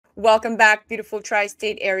Welcome back, beautiful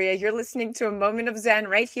tri-state area. You're listening to A Moment of Zen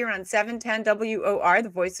right here on 710 WOR, the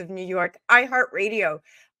voice of New York, iHeartRadio.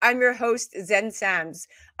 I'm your host, Zen Sams.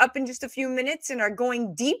 Up in just a few minutes in our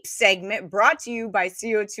Going Deep segment brought to you by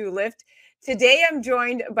CO2 Lift. Today, I'm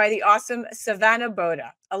joined by the awesome Savanna Boda,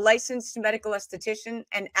 a licensed medical esthetician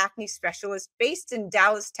and acne specialist based in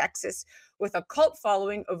Dallas, Texas, with a cult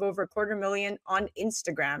following of over 250,000 on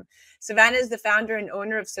Instagram. Savanna is the founder and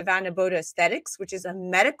owner of Savanna Boda Aesthetics, which is a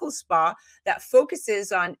medical spa that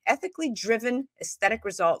focuses on ethically driven aesthetic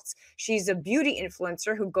results. She's a beauty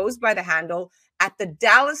influencer who goes by the handle at the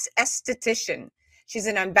Dallas Esthetician. She's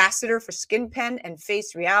an ambassador for Skin Pen and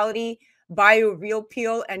Face Reality, Bio Real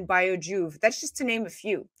Peel, and BioJuve. That's just to name a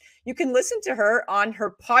few. You can listen to her on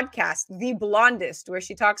her podcast, The Blondest, where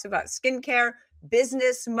she talks about skincare,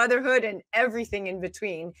 business, motherhood, and everything in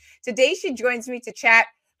between. Today, she joins me to chat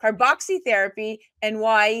carboxytherapy and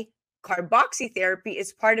why carboxytherapy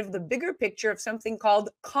is part of the bigger picture of something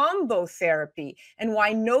called combo therapy and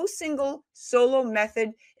why no single solo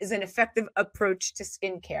method is an effective approach to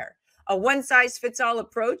skincare. A one-size-fits-all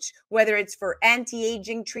approach, whether it's for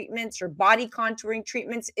anti-aging treatments or body contouring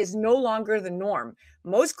treatments, is no longer the norm.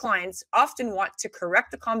 Most clients often want to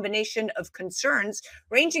correct a combination of concerns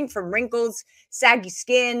ranging from wrinkles, saggy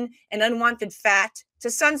skin, and unwanted fat to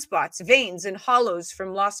sunspots, veins, and hollows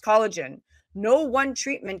from lost collagen. No one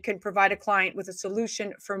treatment can provide a client with a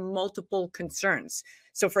solution for multiple concerns.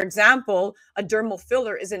 So, for example, a dermal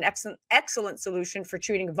filler is an excellent solution for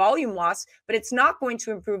treating volume loss, but it's not going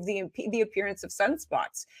to improve the appearance of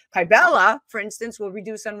sunspots. Kybella, for instance, will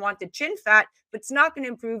reduce unwanted chin fat, but it's not going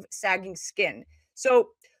to improve sagging skin. So,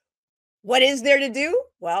 what is there to do?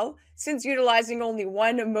 Well, since utilizing only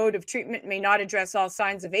one mode of treatment may not address all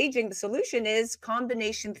signs of aging, the solution is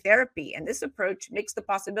combination therapy. And this approach makes the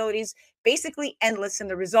possibilities basically endless and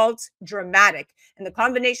the results dramatic. And the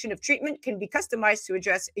combination of treatment can be customized to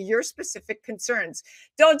address your specific concerns.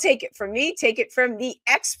 Don't take it from me, take it from the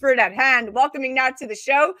expert at hand. Welcoming now to the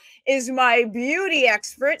show is my beauty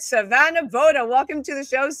expert, Savanna Boda. Welcome to the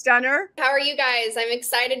show, Stunner. How are you guys? I'm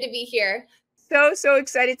excited to be here. So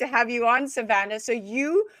excited to have you on, Savanna. So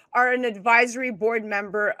you are an advisory board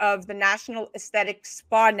member of the National Aesthetic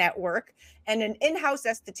Spa Network and an in-house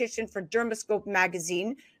esthetician for Dermoscope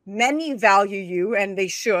magazine. Many value you, and they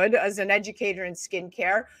should, as an educator in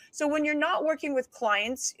skincare. So when you're not working with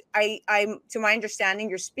clients, I'm to my understanding,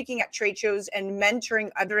 you're speaking at trade shows and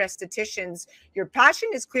mentoring other estheticians. Your passion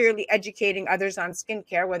is clearly educating others on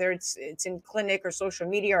skincare, whether it's in clinic or social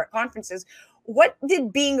media or at conferences. What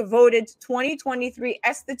did being voted 2023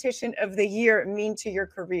 Esthetician of the Year mean to your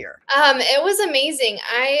career? It was amazing.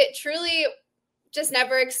 I truly just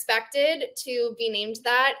never expected to be named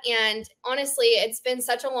that. And honestly, it's been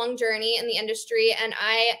such a long journey in the industry. And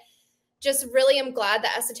I just really am glad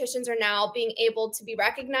that estheticians are now being able to be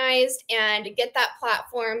recognized and get that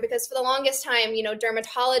platform, because for the longest time,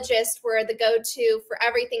 dermatologists were the go-to for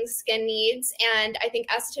everything skin needs. And I think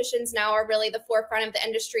estheticians now are really the forefront of the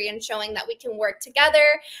industry and showing that we can work together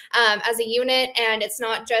as a unit. And it's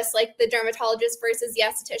not just like the dermatologists versus the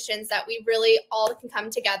estheticians, that we really all can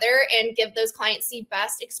come together and give those clients the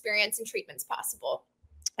best experience and treatments possible.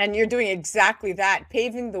 And you're doing exactly that,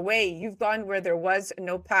 paving the way. You've gone where there was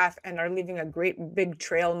no path and are leaving a great big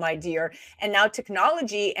trail, my dear. And now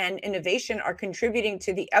technology and innovation are contributing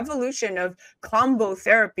to the evolution of combo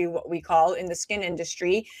therapy, what we call in the skin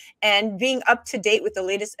industry. And being up to date with the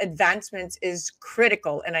latest advancements is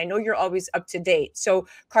critical. And I know you're always up to date. So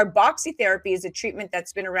carboxytherapy is a treatment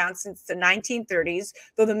that's been around since the 1930s,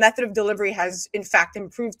 though the method of delivery has in fact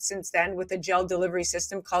improved since then with a gel delivery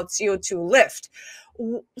system called CO2 Lift.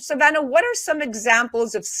 Savanna, what are some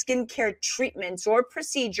examples of skincare treatments or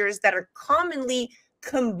procedures that are commonly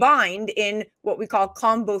combined in what we call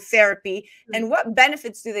combo therapy, and what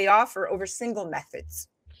benefits do they offer over single methods?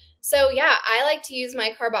 So yeah, I like to use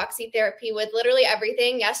my carboxytherapy with literally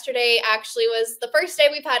everything. Yesterday actually was the first day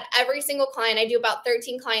we've had every single client. I do about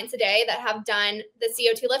 13 clients a day that have done the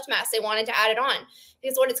CO2 lift mask. They wanted to add it on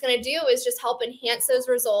because what it's going to do is just help enhance those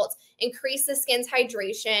results, increase the skin's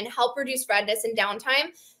hydration, help reduce redness and downtime.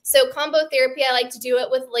 So combo therapy, I like to do it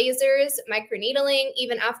with lasers, microneedling,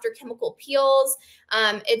 even after chemical peels.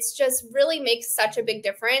 It's just really makes such a big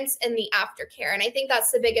difference in the aftercare. And I think that's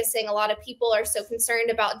the biggest thing. A lot of people are so concerned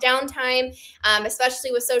about downtime,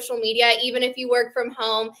 especially with social media. Even if you work from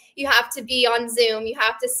home, you have to be on Zoom. You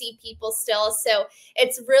have to see people still. So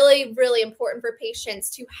it's really, really important for patients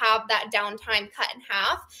to have that downtime cut in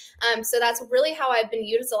half. So that's really how I've been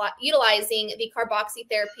utilizing the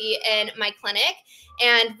carboxytherapy in my clinic.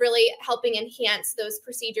 And and really helping enhance those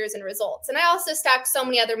procedures and results. And I also stack so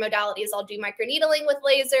many other modalities. I'll do microneedling with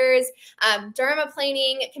lasers,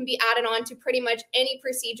 dermaplaning can be added on to pretty much any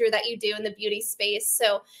procedure that you do in the beauty space.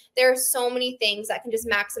 So there are so many things that can just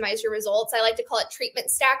maximize your results. I like to call it treatment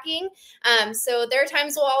stacking. So there are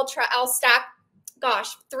times where I'll stack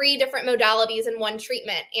 3 different modalities in one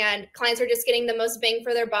treatment, and clients are just getting the most bang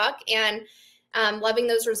for their buck and loving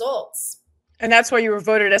those results. And that's why you were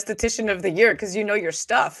voted Esthetician of the Year, because you know your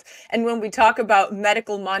stuff. And when we talk about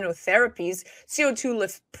medical monotherapies, CO2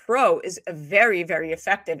 Lift Pro is very, very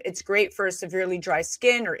effective. It's great for severely dry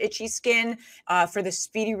skin or itchy skin, for the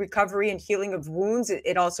speedy recovery and healing of wounds.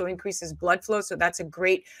 It also increases blood flow. So that's a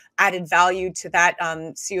great added value to that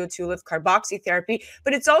CO2 Lift carboxy therapy.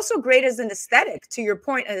 But it's also great as an aesthetic, to your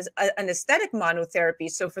point, as an aesthetic monotherapy.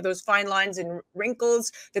 So for those fine lines and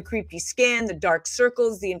wrinkles, the creepy skin, the dark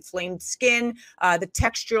circles, the inflamed skin, the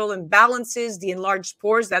textural imbalances, the enlarged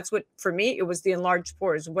pores. That's what, for me, it was the enlarged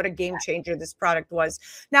pores. What a game changer this product was.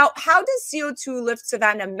 Now, how does CO2 Lift,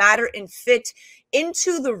 Savanna, matter and fit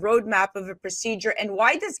into the roadmap of a procedure? And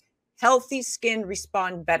why does healthy skin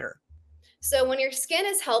respond better? So when your skin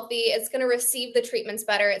is healthy, it's going to receive the treatments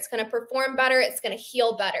better. It's going to perform better. It's going to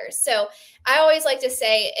heal better. So I always like to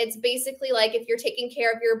say it's basically like if you're taking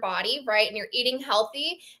care of your body, right, and you're eating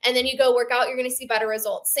healthy, and then you go work out, you're going to see better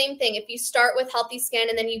results. Same thing. If you start with healthy skin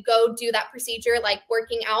and then you go do that procedure like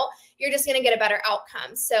working out, you're just going to get a better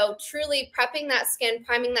outcome. So truly prepping that skin,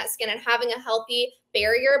 priming that skin, and having a healthy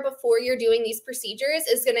barrier before you're doing these procedures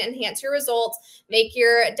is going to enhance your results, make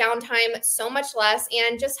your downtime so much less,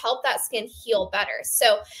 and just help that skin heal better.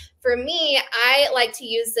 So for me, I like to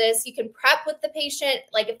use this. You can prep with the patient.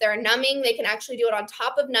 Like if they're numbing, they can actually do it on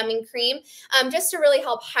top of numbing cream, just to really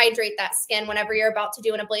help hydrate that skin whenever you're about to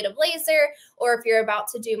do an ablative laser, or if you're about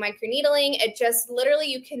to do microneedling. It just literally,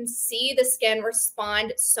 you can see the skin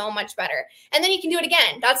respond so much better. And then you can do it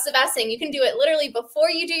again. That's the best thing. You can do it literally before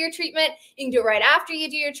you do your treatment. You can do it right after you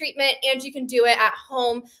do your treatment, and you can do it at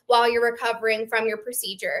home while you're recovering from your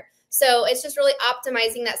procedure. So it's just really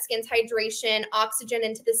optimizing that skin's hydration, oxygen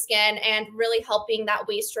into the skin, and really helping that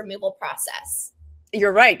waste removal process.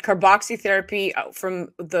 You're right. Carboxy therapy,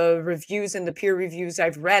 from the reviews and the peer reviews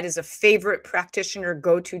I've read, is a favorite practitioner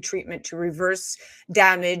go-to treatment to reverse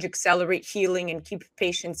damage, accelerate healing, and keep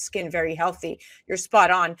patients' skin very healthy. You're spot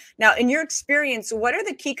on. Now, in your experience, what are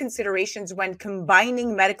the key considerations when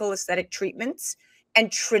combining medical aesthetic treatments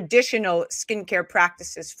and traditional skincare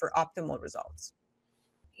practices for optimal results?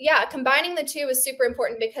 Yeah, combining the two is super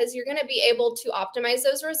important because you're going to be able to optimize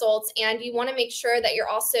those results, and you want to make sure that you're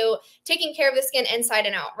also taking care of the skin inside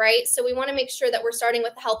and out, right? So we want to make sure that we're starting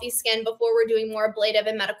with healthy skin before we're doing more ablative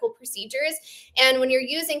and medical procedures. And when you're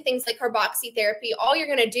using things like carboxy therapy, all you're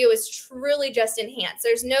going to do is truly just enhance.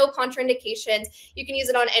 There's no contraindications. You can use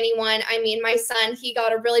it on anyone. I mean, my son, he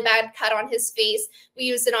got a really bad cut on his face. We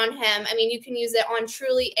used it on him. I mean, you can use it on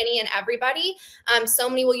truly any and everybody. So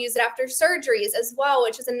many will use it after surgeries as well,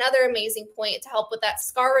 which is another amazing point to help with that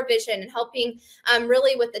scar revision and helping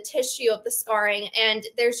really with the tissue of the scarring. And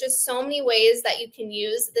there's just so many ways that you can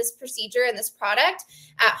use this procedure and this product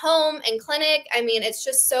at home and clinic. I mean, it's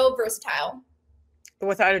just so versatile.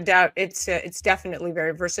 Without a doubt, it's definitely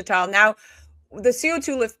very versatile. Now, the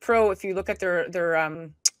CO2 Lift Pro, if you look at their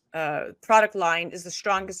product line, is the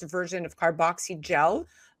strongest version of carboxy gel,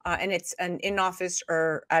 and it's an in-office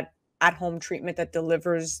or at-home treatment that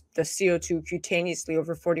delivers the CO2 cutaneously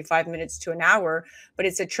over 45 minutes to an hour. But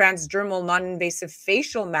it's a transdermal, non-invasive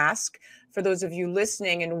facial mask. For those of you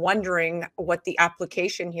listening and wondering what the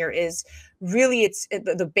application here is, really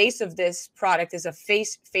the base of this product is a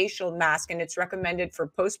facial mask, and it's recommended for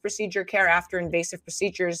post-procedure care after invasive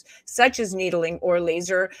procedures such as needling or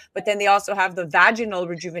laser. But then they also have the vaginal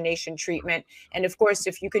rejuvenation treatment. And of course,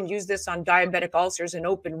 if you can use this on diabetic ulcers and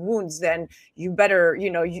open wounds, then you better,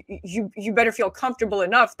 you better feel comfortable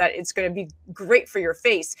enough that it's going to be great for your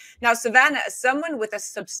face. Now, Savanna, as someone with a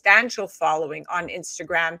substantial following on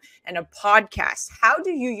Instagram and a podcast, how do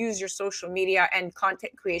you use your social media and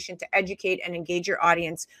content creation to educate and engage your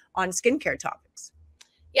audience on skincare topics?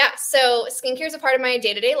 Yeah, so skincare is a part of my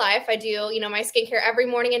day-to-day life. I do, my skincare every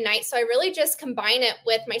morning and night. So I really just combine it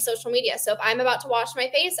with my social media. So if I'm about to wash my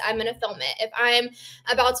face, I'm going to film it. If I'm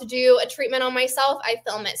about to do a treatment on myself, I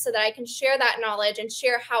film it so that I can share that knowledge and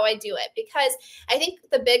share how I do it. Because I think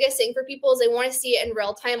the biggest thing for people is they want to see it in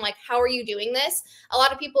real time. Like, how are you doing this? A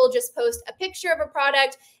lot of people just post a picture of a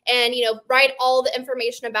product and, write all the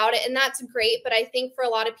information about it. And that's great. But I think for a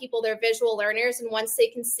lot of people, they're visual learners. And once they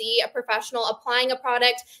can see a professional applying a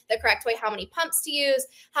product the correct way, how many pumps to use,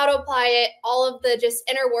 how to apply it, all of the just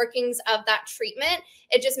inner workings of that treatment,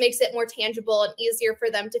 it just makes it more tangible and easier for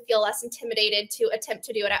them to feel less intimidated to attempt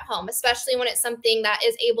to do it at home, especially when it's something that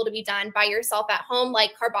is able to be done by yourself at home,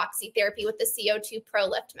 like carboxy therapy with the CO2 Pro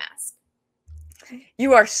Lift Mask.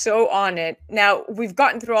 You are so on it. Now, we've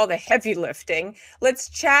gotten through all the heavy lifting. Let's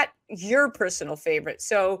chat your personal favorite.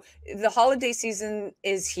 So, the holiday season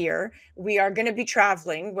is here. We are going to be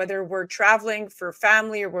traveling, whether we're traveling for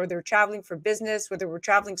family or whether we're traveling for business, whether we're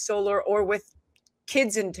traveling solo or with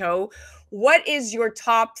kids in tow. What is your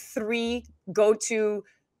top 3 go-to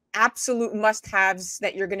absolute must-haves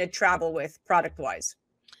that you're going to travel with product-wise?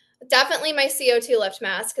 Definitely my CO2 lift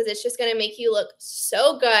mask, because it's just going to make you look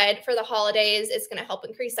so good for the holidays. It's going to help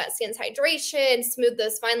increase that skin's hydration, smooth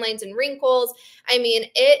those fine lines and wrinkles. I mean,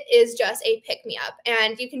 it is just a pick-me-up,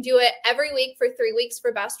 and you can do it every week for 3 weeks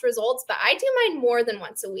for best results, but I do mine more than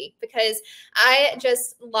once a week because I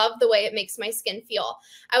just love the way it makes my skin feel.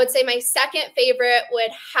 I would say my second favorite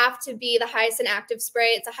would have to be the Hyacinth Active Spray.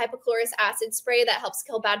 It's a hypochlorous acid spray that helps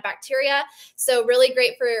kill bad bacteria. So really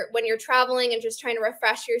great for when you're traveling and just trying to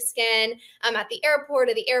refresh your skin at the airport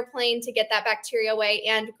or the airplane to get that bacteria away,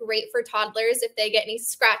 and great for toddlers if they get any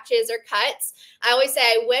scratches or cuts. I always say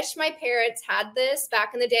I wish my parents had this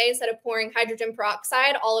back in the day instead of pouring hydrogen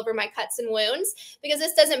peroxide all over my cuts and wounds, because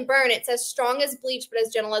this doesn't burn. It's as strong as bleach but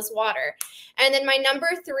as gentle as water. And then my number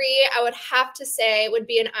 3, I would have to say, would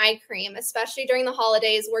be an eye cream, especially during the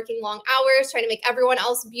holidays, working long hours, trying to make everyone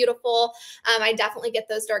else beautiful. I definitely get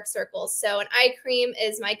those dark circles. So an eye cream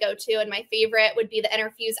is my go-to, and my favorite would be the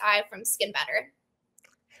Interfuse Eye from Skin Better.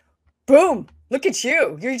 Boom. Look at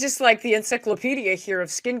you. You're just like the encyclopedia here of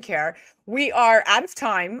skincare. We are out of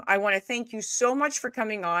time. I want to thank you so much for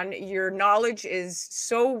coming on. Your knowledge is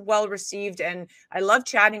so well received, and I love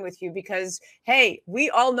chatting with you because, hey, we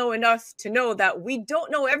all know enough to know that we don't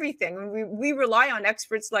know everything. We rely on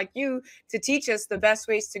experts like you to teach us the best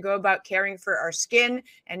ways to go about caring for our skin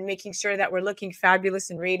and making sure that we're looking fabulous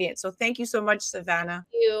and radiant. So thank you so much, Savanna.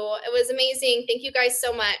 Thank you. It was amazing. Thank you guys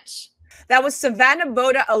so much. That was Savanna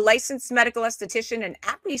Boda, a licensed medical esthetician and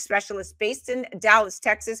acne specialist based in Dallas,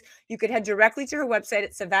 Texas. You could head directly to her website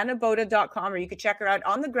at savannaboda.com, or you could check her out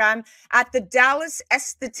on the gram at the Dallas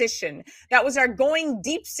Esthetician. That was our Going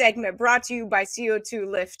Deep segment brought to you by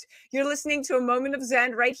CO2 Lift. You're listening to A Moment of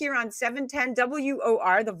Zen right here on 710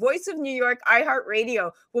 WOR, the voice of New York, iHeart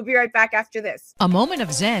Radio. We'll be right back after this. A Moment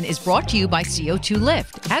of Zen is brought to you by CO2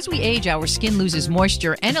 Lift. As we age, our skin loses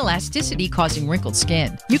moisture and elasticity, causing wrinkled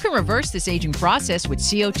skin. You can reverse this aging process with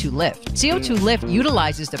CO2 Lift. CO2 Lift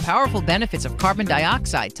utilizes the powerful benefits of carbon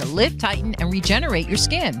dioxide to lift, tighten, and regenerate your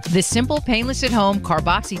skin. This simple, painless at-home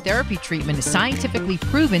carboxy therapy treatment is scientifically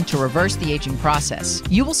proven to reverse the aging process.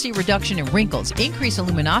 You will see reduction in wrinkles, increase in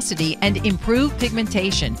luminosity, and improve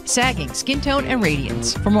pigmentation, sagging, skin tone, and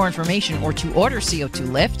radiance. For more information or to order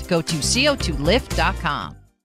CO2 Lift, go to co2lift.com.